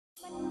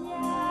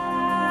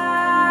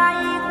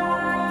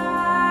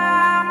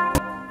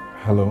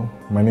Hello,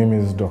 my name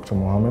is Dr.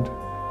 Mohammed.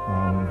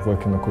 I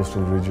work in the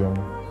coastal region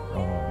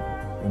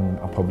in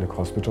a public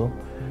hospital.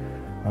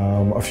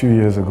 A few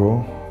years ago,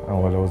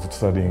 while I was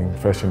studying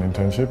fresh in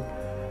internship,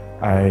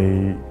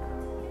 I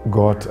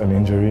got an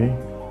injury,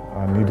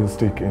 a needle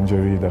stick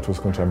injury that was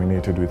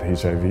contaminated with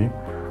HIV,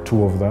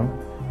 2 of them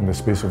in the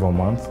space of a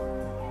month.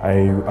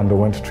 I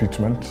underwent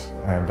treatment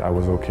and I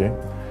was okay.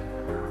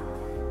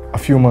 A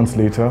few months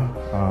later,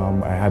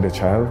 I had a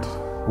child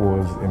who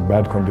was in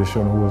bad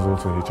condition, who was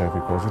also HIV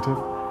positive,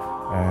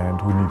 and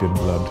we needed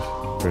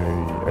blood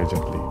very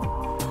urgently.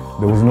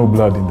 There was no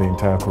blood in the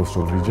entire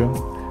coastal region,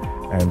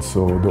 and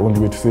so the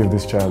only way to save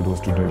this child was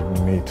to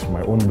donate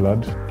my own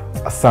blood.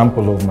 A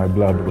sample of my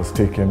blood was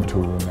taken to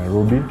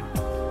Nairobi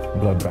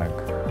blood bank.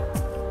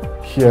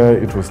 Here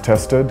it was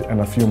tested,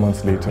 and a few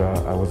months later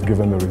I was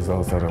given the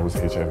results that I was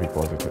HIV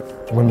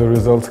positive. When the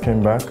results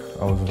came back,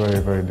 I was very,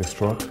 very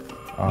distraught.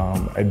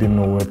 I didn't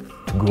know where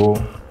to go,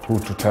 who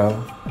to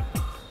tell.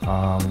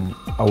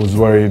 I was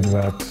worried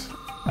that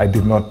I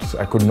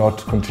could not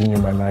continue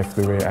my life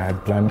the way I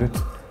had planned it.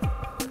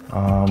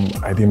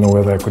 I didn't know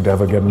whether I could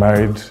ever get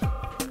married.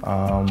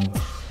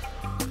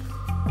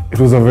 It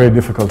was a very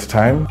difficult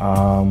time.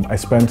 I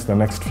spent the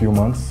next few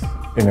months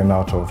in and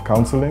out of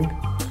counseling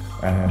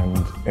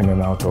and in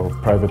and out of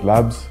private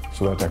labs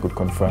so that I could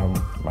confirm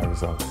my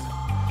results,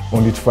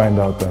 only to find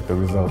out that the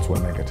results were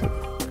negative.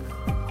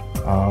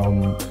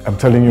 I'm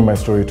telling you my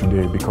story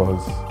today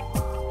because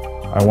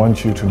I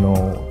want you to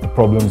know the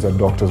problems that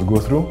doctors go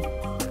through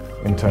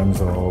in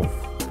terms of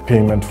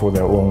payment for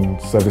their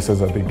own services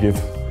that they give,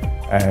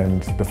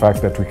 and the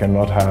fact that we did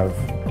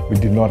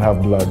not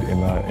have blood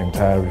in our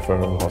entire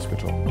referral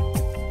hospital.